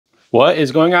What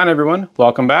is going on, everyone?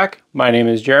 Welcome back. My name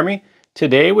is Jeremy.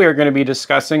 Today we are going to be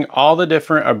discussing all the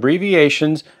different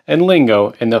abbreviations and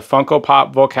lingo in the Funko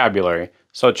Pop vocabulary.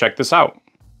 So check this out.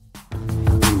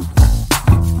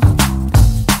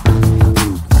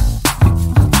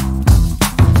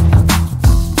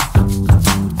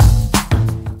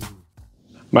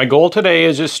 My goal today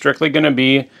is just strictly going to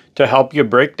be to help you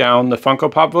break down the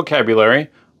Funko Pop vocabulary,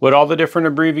 what all the different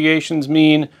abbreviations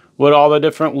mean, what all the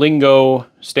different lingo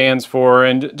stands for,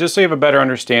 and just so you have a better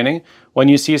understanding when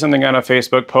you see something on a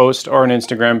Facebook post or an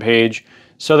Instagram page,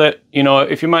 so that, you know,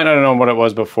 if you might not have known what it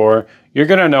was before, you're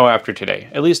going to know after today.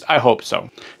 At least I hope so.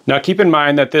 Now keep in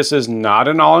mind that this is not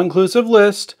an all-inclusive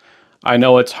list. I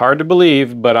know it's hard to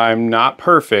believe, but I'm not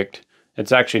perfect.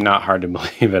 It's actually not hard to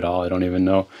believe at all. I don't even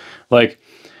know. Like,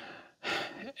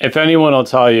 if anyone will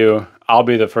tell you, I'll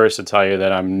be the first to tell you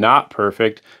that I'm not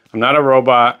perfect. I'm not a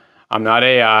robot. I'm not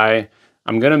AI.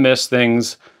 I'm going to miss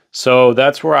things. So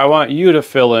that's where I want you to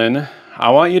fill in.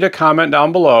 I want you to comment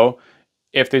down below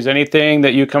if there's anything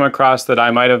that you come across that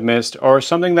I might have missed, or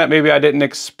something that maybe I didn't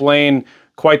explain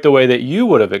quite the way that you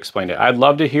would have explained it. I'd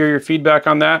love to hear your feedback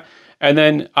on that. And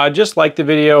then just like the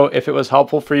video if it was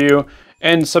helpful for you,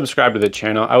 and subscribe to the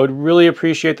channel. I would really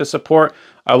appreciate the support.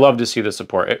 I love to see the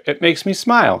support. It makes me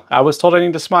smile. I was told I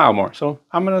need to smile more, so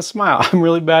I'm gonna smile. I'm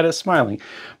really bad at smiling.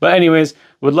 But anyways,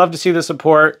 would love to see the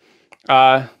support.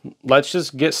 Let's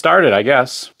just get started, I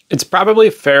guess. It's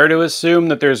probably fair to assume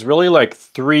that there's really like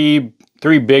three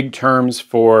big terms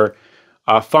for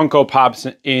Funko Pops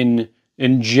in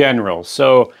general.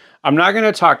 So I'm not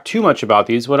gonna talk too much about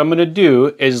these. What I'm gonna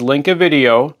do is link a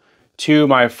video to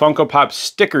my Funko Pop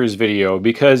stickers video,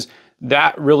 because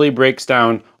that really breaks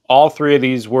down all three of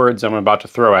these words I'm about to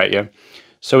throw at you.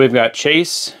 So we've got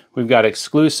chase, we've got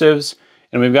exclusives,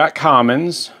 and we've got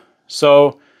commons.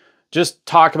 So just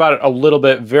talk about it a little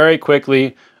bit very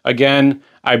quickly. Again,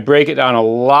 I break it down a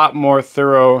lot more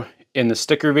thorough in the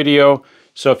sticker video.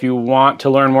 So if you want to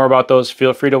learn more about those,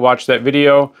 feel free to watch that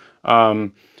video.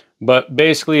 But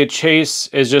basically a chase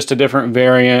is just a different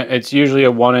variant. It's usually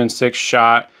a 1 in 6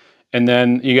 shot. And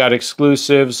then you got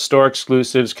exclusives, store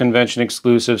exclusives, convention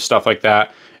exclusives, stuff like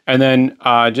that. And then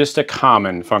just a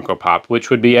common Funko Pop, which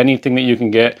would be anything that you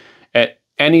can get at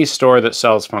any store that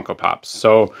sells Funko Pops.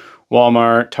 So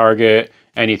Walmart, Target,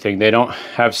 anything. They don't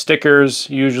have stickers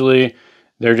usually.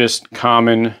 They're just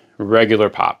common, regular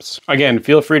Pops. Again,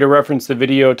 feel free to reference the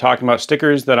video talking about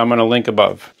stickers that I'm going to link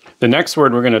above. The next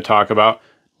word we're going to talk about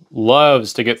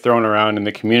loves to get thrown around in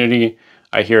the community.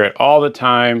 I hear it all the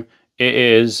time. It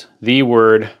is the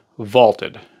word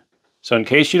vaulted. So in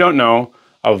case you don't know,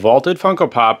 a vaulted Funko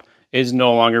Pop is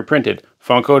no longer printed.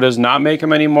 Funko does not make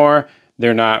them anymore.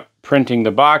 They're not printing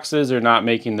the boxes. They're not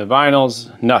making the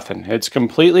vinyls. Nothing. It's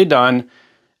completely done.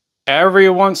 Every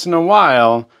once in a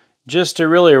while, just to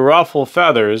really ruffle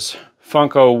feathers,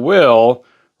 Funko will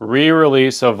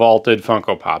re-release a vaulted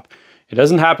Funko Pop. It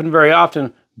doesn't happen very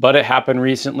often, but it happened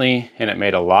recently and it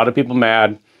made a lot of people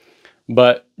mad.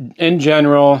 But in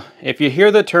general, if you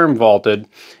hear the term vaulted,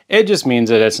 it just means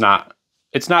that it's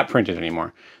not printed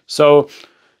anymore. So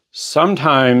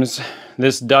sometimes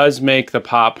this does make the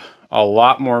pop a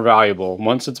lot more valuable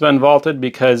once it's been vaulted,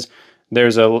 because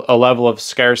there's a level of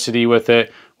scarcity with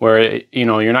it where you're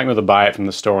not going to be able to buy it from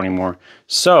the store anymore.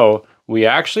 So we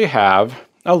actually have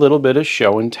a little bit of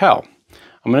show and tell.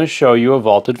 I'm going to show you a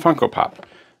vaulted Funko Pop.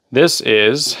 This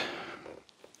is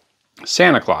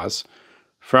Santa Claus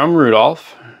from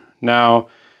Rudolph. Now,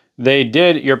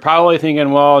 you're probably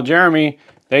thinking, well, Jeremy,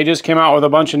 they just came out with a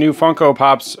bunch of new Funko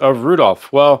Pops of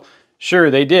Rudolph. Well,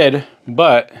 sure, they did,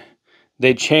 but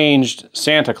they changed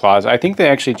Santa Claus. I think they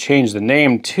actually changed the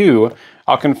name too.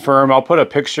 I'll confirm. I'll put a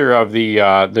picture of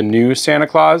the new Santa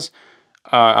Claus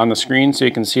on the screen so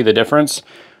you can see the difference.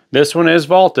 This one is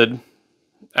vaulted.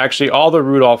 Actually, all the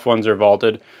Rudolph ones are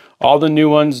vaulted. All the new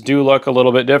ones do look a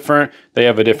little bit different. They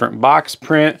have a different box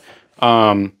print.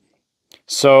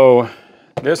 So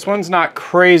this one's not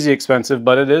crazy expensive,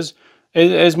 but it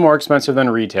is more expensive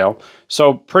than retail.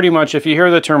 So pretty much if you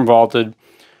hear the term vaulted,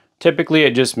 typically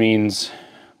it just means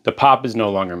the pop is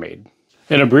no longer made.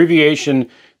 An abbreviation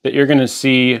that you're going to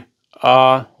see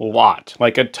a lot,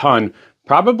 like a ton.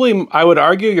 Probably, I would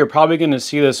argue you're probably going to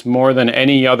see this more than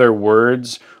any other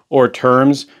words or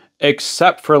terms,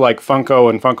 except for like Funko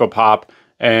and Funko Pop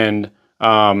and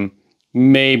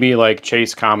maybe like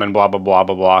Chase Common, blah, blah, blah,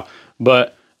 blah, blah.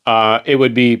 But it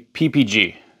would be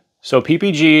PPG. So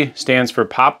PPG stands for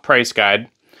Pop Price Guide.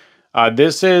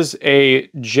 This is a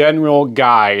general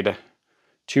guide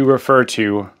to refer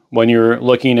to when you're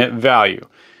looking at value.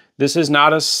 This is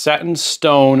not a set in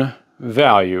stone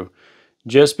value.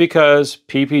 just because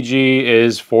PPG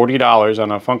is $40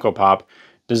 on a Funko Pop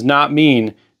does not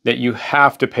mean that you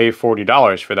have to pay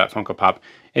 $40 for that Funko Pop.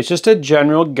 It's just a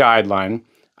general guideline.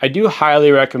 I do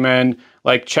highly recommend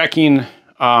like checking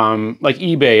like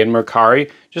eBay and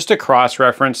Mercari just to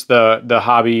cross-reference the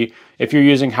hobby. If you're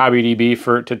using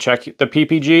HobbyDB to check the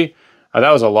PPG,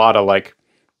 that was a lot of like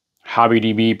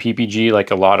HobbyDB, PPG,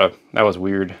 like a lot of, that was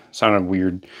weird, sounded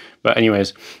weird. But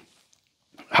anyways,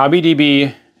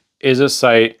 HobbyDB is a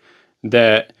site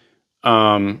that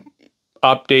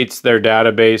updates their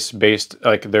database based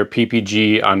like their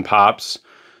PPG on pops.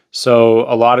 So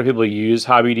a lot of people use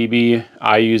HobbyDB.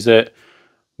 I use it,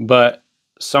 but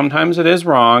sometimes it is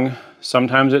wrong.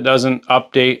 Sometimes it doesn't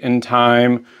update in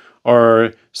time,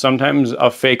 or sometimes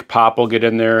a fake pop will get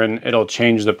in there and it'll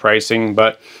change the pricing.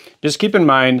 But just keep in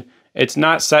mind, it's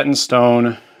not set in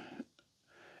stone,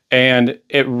 and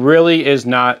it really is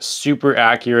not super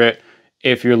accurate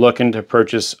if you're looking to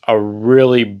purchase a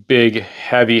really big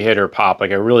heavy hitter pop,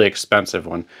 like a really expensive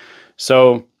one.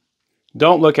 So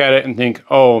don't look at it and think,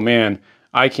 oh man,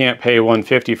 I can't pay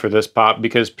 $150 for this pop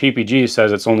because PPG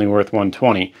says it's only worth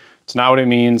 $120. It's not what it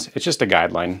means. It's just a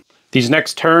guideline. These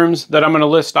next terms that I'm going to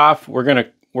list off, we're going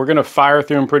to fire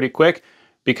through them pretty quick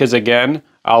because, again,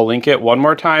 I'll link it one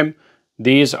more time.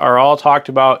 These are all talked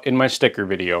about in my sticker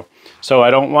video. So I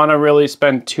don't want to really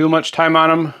spend too much time on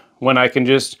them when I can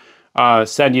just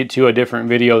send you to a different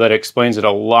video that explains it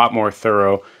a lot more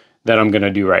thorough than I'm going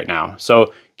to do right now.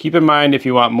 So keep in mind, if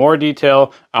you want more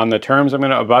detail on the terms I'm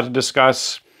about to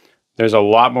discuss, there's a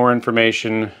lot more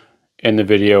information in the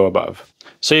video above.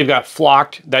 So you've got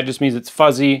flocked, that just means it's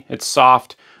fuzzy, it's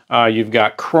soft. You've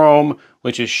got chrome,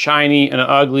 which is shiny and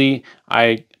ugly.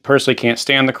 I personally can't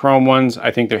stand the chrome ones.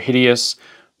 I think they're hideous.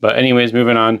 But anyways,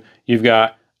 moving on, you've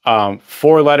got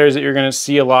 4 letters that you're going to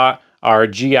see a lot are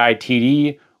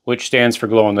GITD, which stands for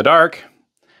glow in the dark.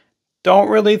 Don't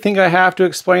really think I have to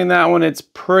explain that one. It's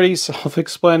pretty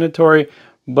self-explanatory,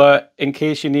 but in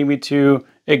case you need me to,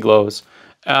 it glows.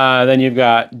 Then you've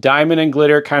got diamond and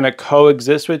glitter kind of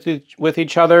coexist with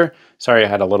each other. Sorry, I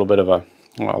had a little bit of a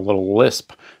little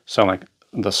lisp. Sound like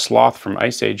the sloth from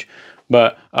Ice Age.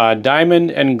 But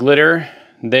diamond and glitter,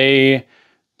 they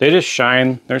just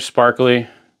shine. They're sparkly.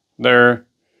 They're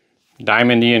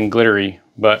diamondy and glittery.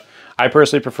 But I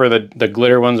personally prefer the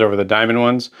glitter ones over the diamond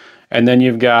ones. And then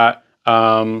you've got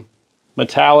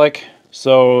metallic.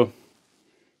 So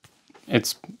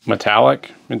it's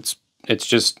metallic.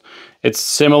 It's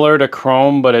similar to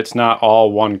chrome, but it's not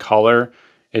all one color.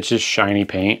 It's just shiny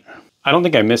paint. I don't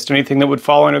think I missed anything that would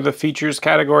fall under the features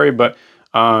category, but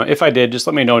if I did, just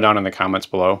let me know down in the comments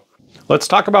below. Let's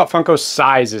talk about Funko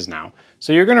sizes now.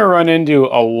 So you're gonna run into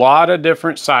a lot of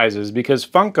different sizes because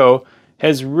Funko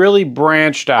has really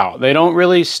branched out. They don't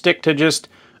really stick to just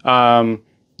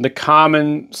the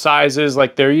common sizes.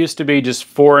 Like there used to be just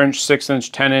 4-inch,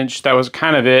 6-inch, 10-inch. That was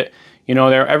kind of it. You know,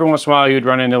 there every once in a while you'd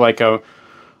run into like a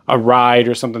ride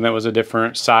or something that was a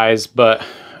different size, but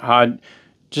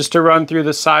just to run through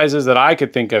the sizes that I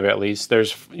could think of, at least,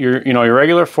 there's your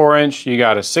regular 4-inch, you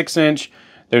got a 6-inch,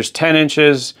 there's 10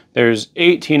 inches, there's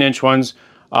 18-inch ones.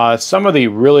 Some of the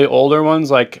really older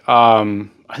ones, like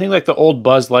I think like the old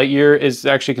Buzz Lightyear is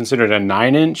actually considered a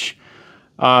 9-inch.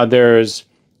 There's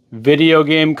video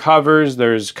game covers,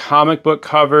 there's comic book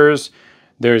covers,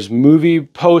 there's movie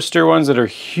poster ones that are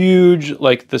huge,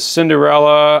 like the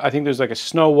Cinderella. I think there's like a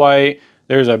Snow White.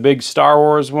 There's a big Star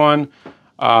Wars one.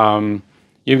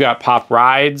 You've got pop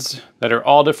rides that are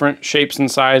all different shapes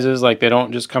and sizes. Like they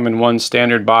don't just come in one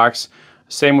standard box.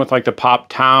 Same with like the pop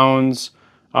towns,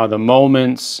 the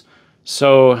moments.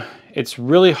 So it's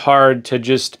really hard to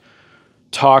just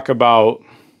talk about.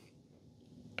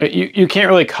 You can't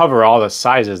really cover all the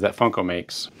sizes that Funko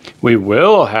makes. We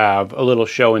will have a little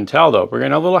show and tell though. We're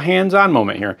gonna have a little hands-on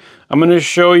moment here. I'm gonna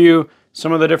show you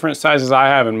some of the different sizes I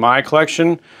have in my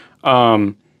collection.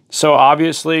 So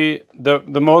obviously the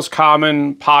most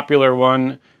common popular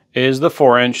one is the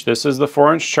 4-inch. This is the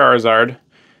 4-inch Charizard.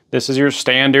 This is your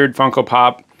standard Funko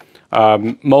Pop.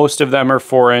 Most of them are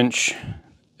 4-inch.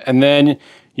 And then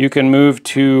you can move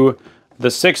to the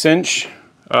 6-inch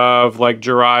of like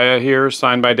Jiraiya here,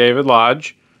 signed by David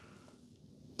Lodge.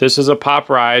 This is a Pop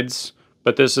Rides,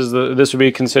 but this would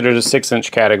be considered a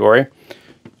 6-inch category.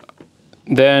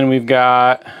 Then we've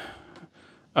got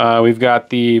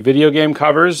the video game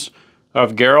covers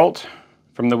of Geralt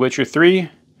from The Witcher 3.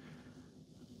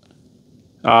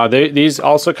 These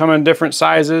also come in different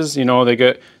sizes. You know, they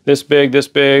get this big, this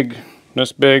big,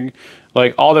 this big,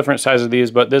 like all different sizes of these,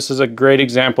 but this is a great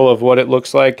example of what it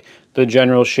looks like, the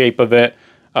general shape of it.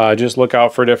 Just look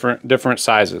out for different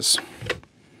sizes.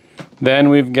 Then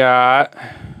we've got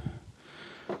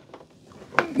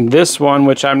this one,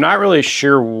 which I'm not really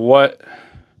sure what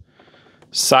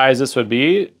size this would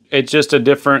be. It's just a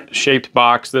different shaped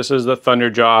box. This is the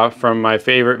Thunderjaw from my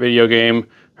favorite video game,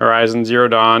 Horizon Zero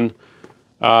Dawn.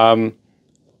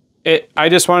 I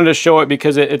just wanted to show it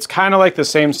because it's kind of like the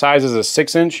same size as a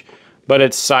 6-inch, but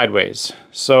it's sideways.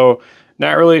 So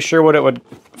not really sure what it would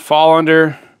fall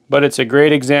under, but it's a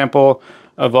great example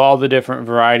of all the different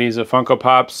varieties of Funko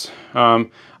Pops. I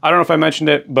don't know if I mentioned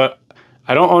it, but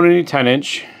I don't own any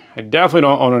 10-inch. I definitely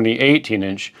don't own any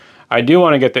 18-inch. I do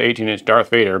want to get the 18-inch Darth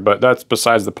Vader, but that's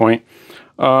besides the point.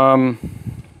 I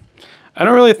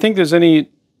don't really think there's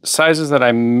any sizes that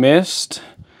I missed.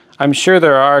 I'm sure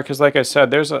there are, because like I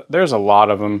said, there's a lot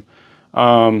of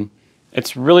them.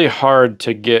 It's really hard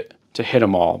to hit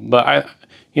them all. But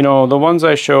you know, the ones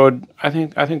I showed, I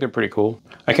think they're pretty cool.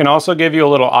 I can also give you a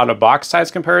little out of box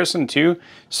size comparison too.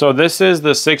 So this is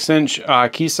the 6-inch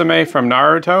Kisame from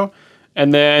Naruto,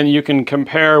 and then you can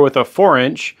compare with a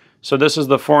 4-inch. So this is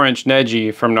the 4-inch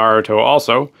Neji from Naruto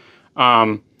also.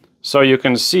 So you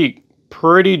can see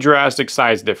pretty drastic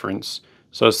size difference.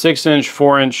 So 6-inch,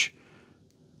 4-inch.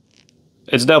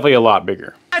 It's definitely a lot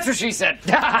bigger. That's what she said.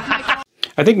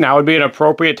 I think now would be an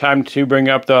appropriate time to bring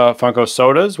up the Funko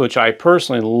Sodas, which I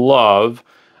personally love.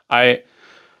 There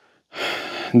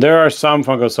are some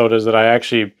Funko Sodas that I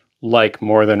actually like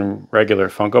more than regular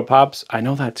Funko Pops. I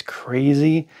know that's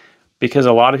crazy because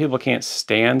a lot of people can't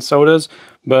stand sodas,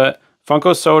 but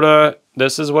Funko Soda,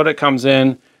 this is what it comes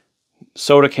in.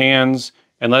 Soda cans,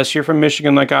 unless you're from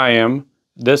Michigan like I am,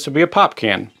 this would be a pop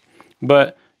can.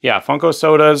 But yeah, Funko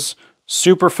Sodas,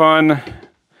 super fun.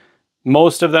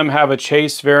 Most of them have a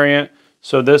chase variant,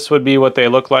 so this would be what they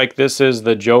look like. This is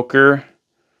the Joker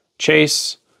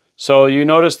chase. So you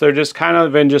notice they're just kind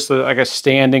of in just like a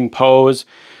standing pose.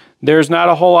 There's not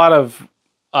a whole lot of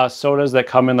sodas that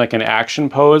come in like an action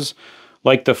pose.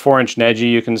 Like the 4-inch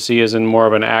Neji you can see is in more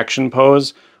of an action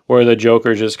pose, where the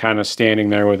Joker's just kind of standing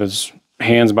there with his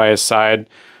hands by his side.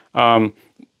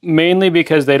 Mainly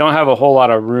because they don't have a whole lot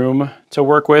of room to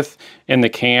work with in the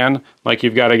can. Like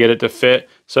you've got to get it to fit.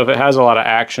 So if it has a lot of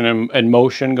action and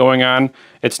motion going on,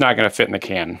 it's not going to fit in the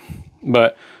can.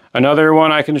 But another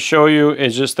one I can show you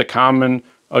is just the common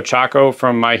Ochako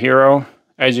from My Hero.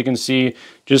 As you can see,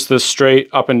 just the straight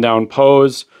up and down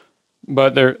pose.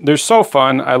 But they're so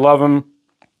fun. I love them.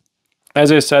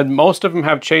 As I said, most of them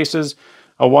have chases,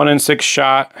 a 1 in 6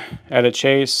 shot at a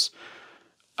chase.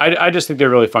 I just think they're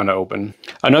really fun to open.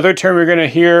 Another term you're gonna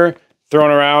hear thrown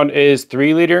around is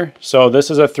 3-liter. So this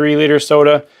is a 3-liter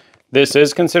soda. This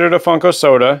is considered a Funko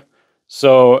soda.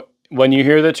 So when you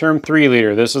hear the term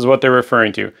 3-liter, this is what they're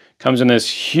referring to. Comes in this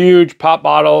huge pop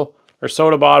bottle or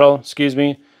soda bottle, excuse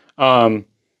me.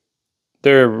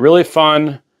 They're really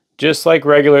fun, just like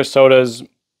regular sodas.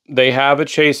 They have a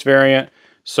chase variant.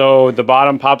 So the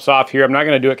bottom pops off here. I'm not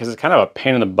gonna do it because it's kind of a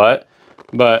pain in the butt,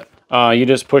 but you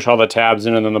just push all the tabs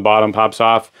in and then the bottom pops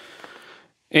off.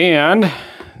 And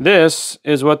this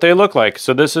is what they look like.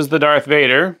 So this is the Darth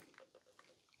Vader.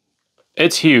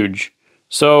 It's huge.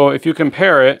 So if you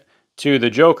compare it to the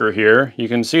Joker here, you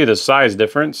can see the size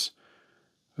difference.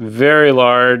 Very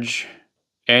large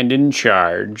and in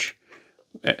charge.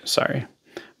 Sorry.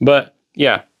 But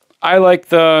yeah, I like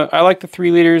the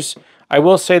 3 liters. I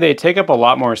will say they take up a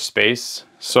lot more space.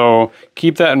 So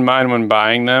keep that in mind when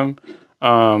buying them.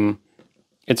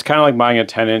 It's kind of like buying a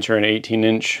 10-inch or an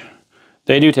 18-inch.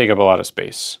 They do take up a lot of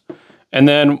space. And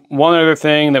then one other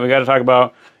thing that we got to talk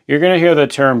about, you're going to hear the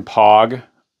term POG.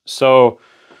 So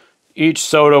each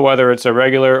soda, whether it's a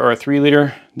regular or a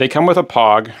 3-liter, they come with a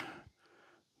POG.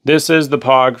 This is the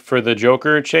POG for the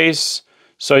Joker chase.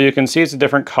 So you can see it's a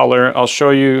different color. I'll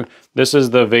show you. This is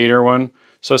the Vader one.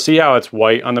 So see how it's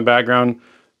white on the background?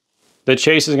 The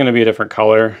chase is going to be a different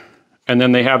color. And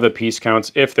then they have the piece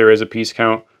counts, if there is a piece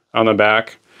count, on the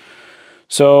back.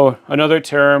 So another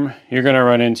term you're going to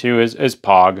run into is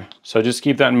POG. So just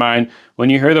keep that in mind. When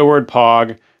you hear the word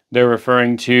POG, they're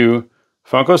referring to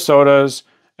Funko sodas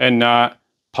and not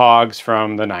POGs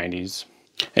from the 90s.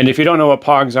 And if you don't know what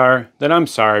POGs are, then I'm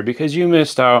sorry, because you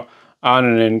missed out on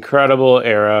an incredible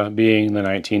era being the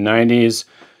 1990s.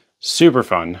 Super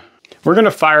fun. We're going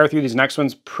to fire through these next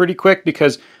ones pretty quick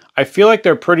because I feel like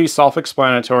they're pretty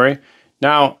self-explanatory.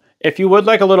 Now, if you would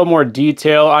like a little more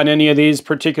detail on any of these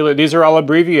these are all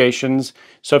abbreviations.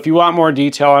 So if you want more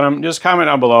detail on them, just comment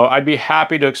down below. I'd be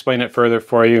happy to explain it further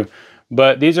for you.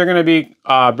 But these are going to be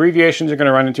abbreviations you're going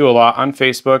to run into a lot on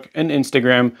Facebook and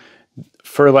Instagram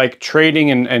for like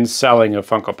trading and selling of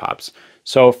Funko Pops.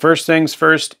 So first things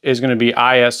first is going to be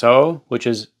ISO, which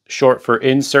is short for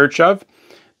in search of.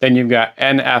 Then you've got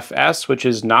NFS, which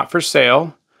is not for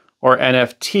sale, or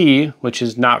NFT, which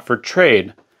is not for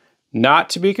trade. not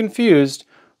to be confused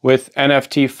with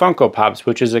NFT Funko Pops,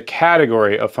 which is a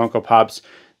category of Funko Pops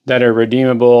that are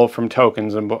redeemable from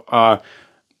tokens. And I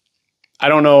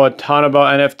don't know a ton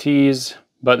about NFTs,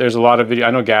 but there's a lot of video.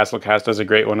 I know Gaslicast does a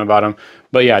great one about them.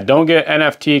 But yeah, don't get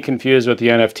NFT confused with the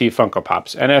NFT Funko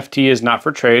Pops. NFT is not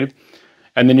for trade.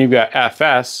 And then you've got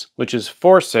FS, which is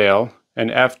for sale,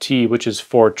 and FT, which is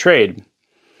for trade.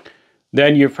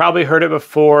 Then you've probably heard it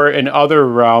before in other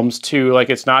realms too, like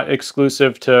it's not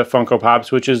exclusive to Funko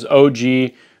Pops, which is OG,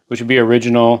 which would be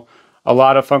original. A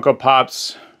lot of Funko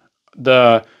Pops,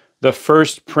 the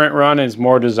first print run is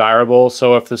more desirable.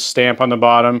 So if the stamp on the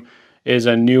bottom is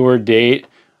a newer date,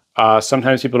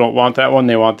 sometimes people don't want that one.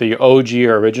 They want the OG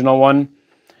or original one.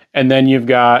 And then you've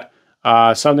got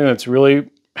something that's really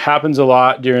happens a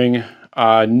lot during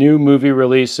new movie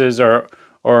releases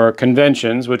or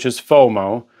conventions, which is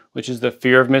FOMO, which is the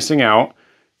fear of missing out.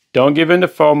 Don't give in to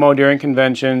FOMO during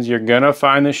conventions. You're going to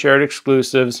find the shared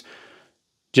exclusives.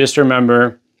 Just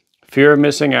remember, fear of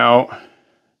missing out,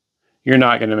 you're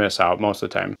not going to miss out most of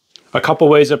the time. A couple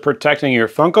ways of protecting your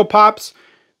Funko Pops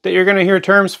that you're going to hear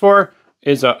terms for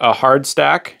is a hard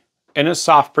stack and a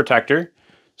soft protector.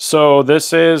 So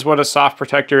this is what a soft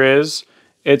protector is.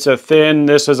 It's a thin,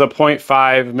 this is a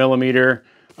 0.5 millimeter.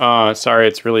 Sorry,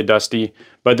 it's really dusty,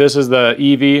 but this is the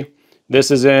EV. This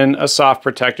is in a soft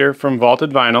protector from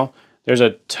Vaulted Vinyl. There's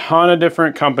a ton of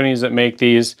different companies that make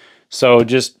these, so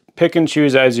just pick and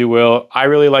choose as you will. I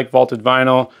really like Vaulted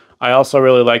Vinyl. I also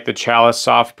really like the Chalice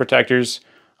soft protectors.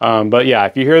 But yeah,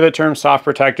 if you hear the term soft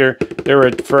protector, they're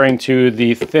referring to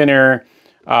the thinner,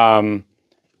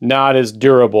 not as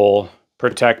durable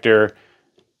protector.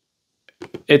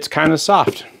 It's kind of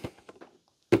soft.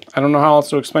 I don't know how else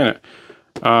to explain it.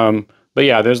 But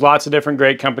yeah, there's lots of different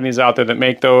great companies out there that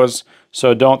make those.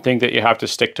 So don't think that you have to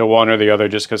stick to one or the other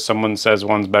just because someone says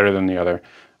one's better than the other.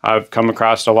 I've come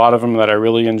across a lot of them that I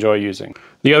really enjoy using.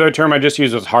 The other term I just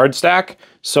used was hard stack.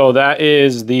 So that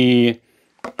is the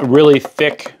really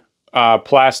thick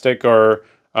plastic or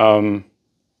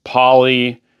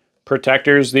poly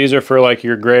protectors. These are for like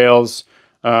your grails.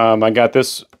 I got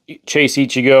this Chase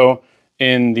Ichigo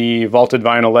in the Vaulted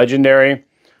Vinyl Legendary.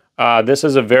 This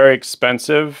is a very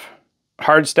expensive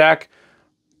hard stack.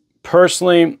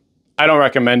 Personally, I don't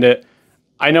recommend it.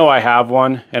 I know I have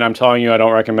one, and I'm telling you I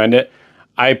don't recommend it.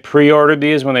 I pre-ordered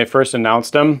these when they first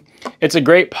announced them. It's a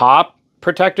great pop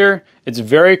protector. It's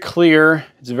very clear.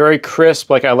 It's very crisp.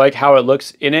 Like, I like how it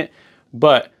looks in it,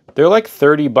 but they're like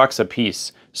 30 bucks a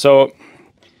piece. So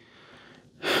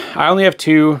I only have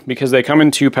two because they come in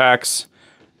 2-packs.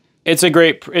 It's a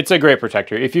great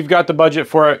protector. If you've got the budget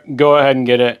for it, go ahead and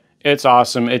get it. It's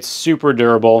awesome. It's super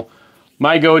durable.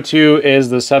 My go-to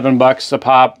is the $7 a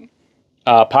pop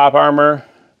Pop Armor.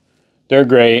 They're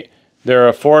great.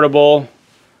 They're affordable.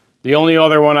 The only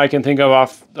other one I can think of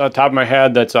off the top of my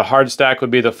head that's a hard stack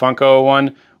would be the Funko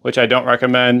one, which I don't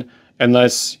recommend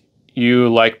unless you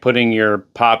like putting your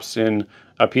pops in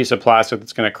a piece of plastic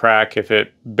that's going to crack if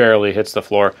it barely hits the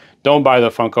floor. Don't buy the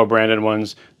Funko branded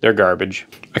ones. They're garbage.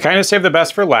 I kind of saved the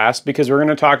best for last because we're going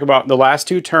to talk about the last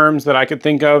two terms that I could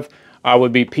think of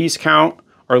would be piece count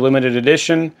or limited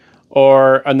edition,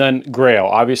 and then grail.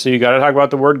 Obviously, you got to talk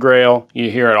about the word grail. You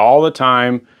hear it all the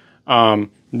time.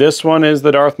 This one is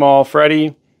the Darth Maul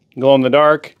Freddy glow in the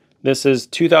dark. This is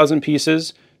 2,000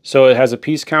 pieces, so it has a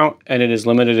piece count and it is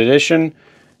limited edition.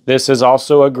 This is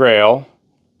also a grail.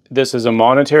 This is a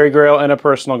monetary grail and a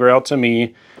personal grail to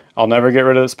me. I'll never get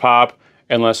rid of this pop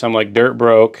unless I'm like dirt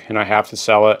broke and I have to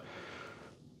sell it.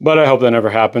 But I hope that never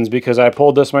happens because I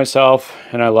pulled this myself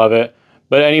and I love it.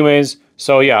 But anyways,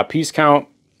 so yeah, piece count,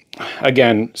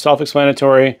 again,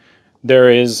 self-explanatory. There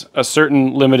is a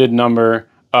certain limited number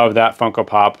of that Funko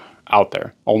Pop out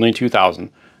there, only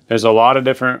 2,000. There's a lot of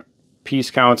different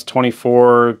piece counts,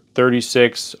 24,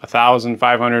 36, 1,000,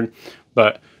 500,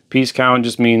 but piece count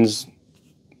just means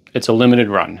it's a limited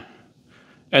run.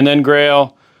 And then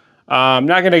grail, I'm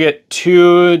not going to get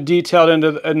too detailed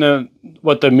into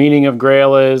what the meaning of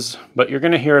grail is, but you're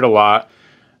going to hear it a lot.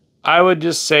 I would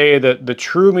just say that the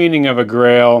true meaning of a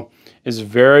grail is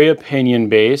very opinion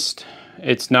based.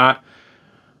 It's not,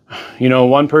 you know,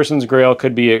 one person's grail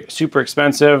could be super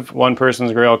expensive, one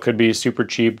person's grail could be super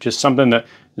cheap, just something that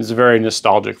is very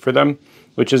nostalgic for them,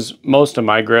 which is most of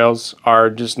my grails are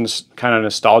just kind of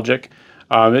nostalgic.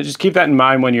 Just keep that in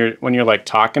mind when you're like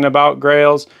talking about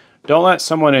grails. Don't let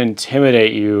someone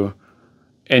intimidate you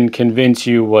and convince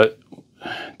you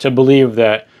to believe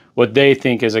that what they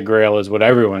think is a grail is what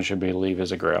everyone should believe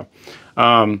is a grail.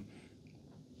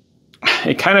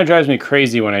 It kind of drives me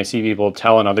crazy when I see people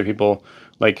telling other people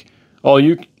like, oh,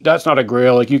 that's not a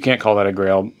grail, like you can't call that a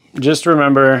grail. Just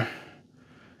remember,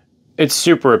 it's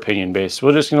super opinion based.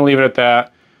 We're just going to leave it at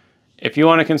that. If you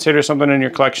want to consider something in your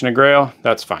collection a grail,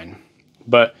 that's fine.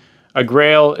 But a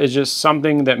grail is just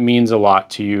something that means a lot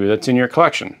to you that's in your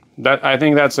collection. I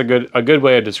think that's a good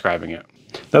way of describing it.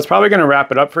 That's probably going to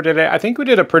wrap it up for today. I think we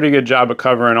did a pretty good job of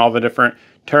covering all the different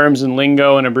terms and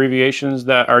lingo and abbreviations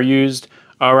that are used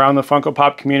around the Funko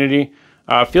Pop community.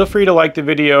 Feel free to like the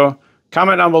video,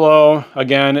 comment down below,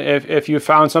 again, if you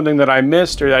found something that I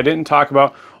missed or I didn't talk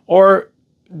about, or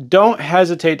don't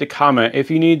hesitate to comment if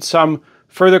you need some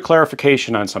further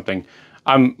clarification on something.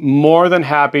 I'm more than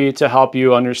happy to help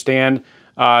you understand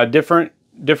different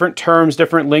terms,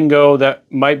 different lingo that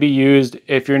might be used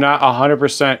if you're not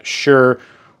 100% sure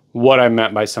what I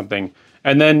meant by something.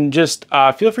 And then just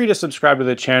feel free to subscribe to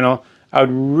the channel. I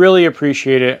would really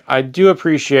appreciate it. I do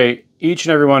appreciate each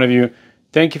and every one of you.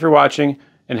 Thank you for watching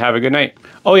and have a good night.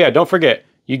 Oh yeah, don't forget,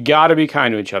 you gotta be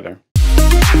kind to each other.